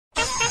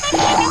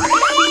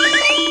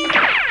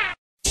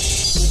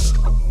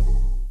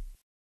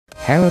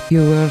Hello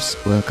viewers,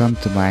 welcome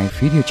to my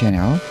video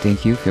channel.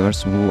 Thank you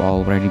viewers who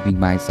already been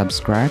my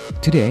subscribe.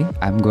 Today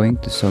I'm going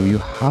to show you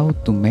how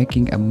to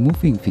making a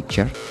moving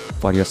picture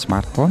for your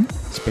smartphone,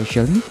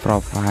 especially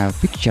profile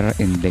picture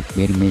in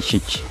BlackBerry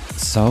Message.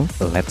 So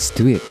let's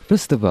do it.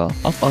 First of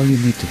all you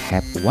need to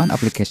have one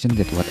application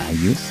that what I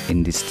use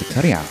in this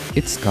tutorial.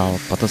 It's called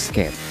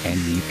Photoscape and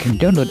you can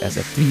download as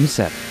a free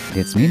user.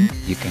 That means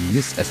you can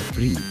use as a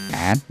free.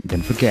 And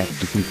don't forget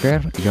to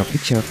prepare your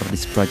picture for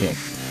this project.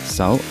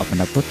 So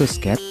open up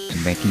Photoscape to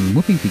making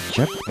moving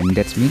picture, and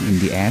that means in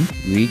the end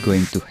we're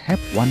going to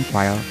have one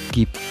file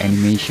keep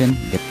animation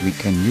that we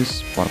can use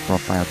for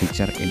profile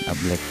picture in a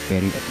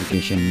BlackBerry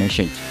application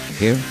Message.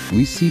 Here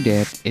we see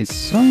that it's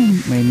so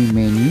many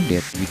menu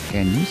that we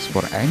can use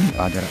for any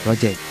other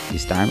project.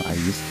 This time I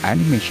use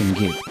animation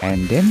GIF,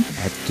 and then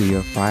add to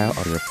your file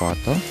or your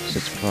photo.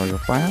 Search for your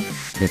file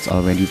that's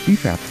already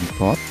prepared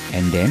before,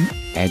 and then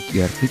add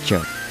your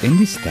picture. In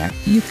this step,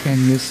 you can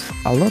use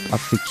a lot of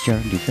picture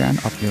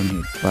depending of your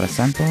need. For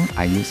example,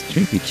 I use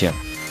 3 pictures.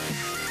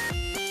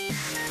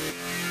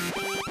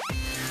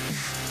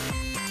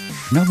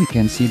 Now we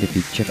can see the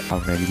picture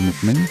already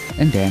movement,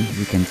 and then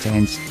we can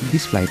change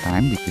display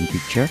time between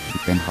picture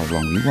depend how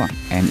long we want.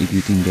 And if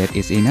you think that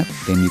is enough,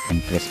 then you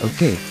can press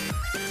OK.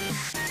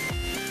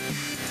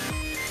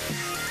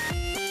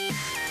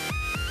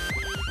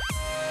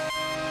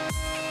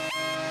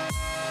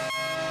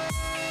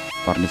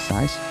 For the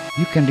size,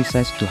 you can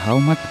resize to how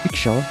much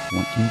pixel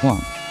you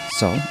want.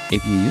 So,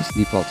 if you use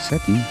default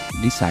setting,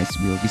 the size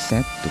will be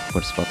set to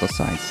first photo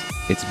size.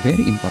 It's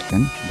very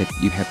important that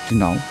you have to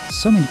know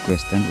so many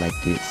questions like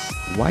this.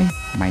 Why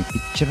my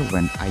picture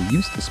when I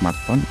use the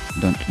smartphone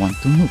don't want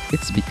to move?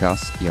 It's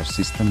because your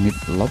system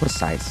needs lower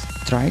size.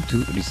 Try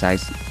to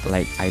resize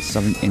like I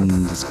shown in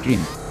the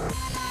screen.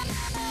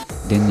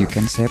 Then you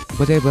can save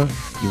whatever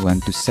you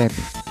want to save.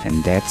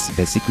 And that's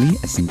basically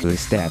a simple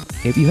step.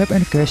 If you have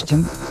any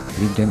question,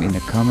 leave them in the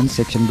comment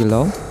section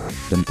below.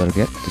 Don't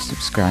forget to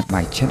subscribe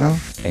my channel,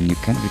 and you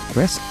can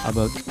request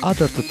about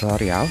other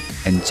tutorial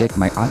and check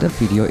my other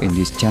video in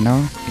this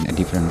channel in a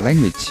different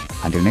language.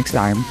 Until next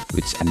time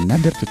with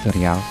another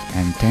tutorial,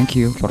 and thank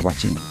you for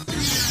watching.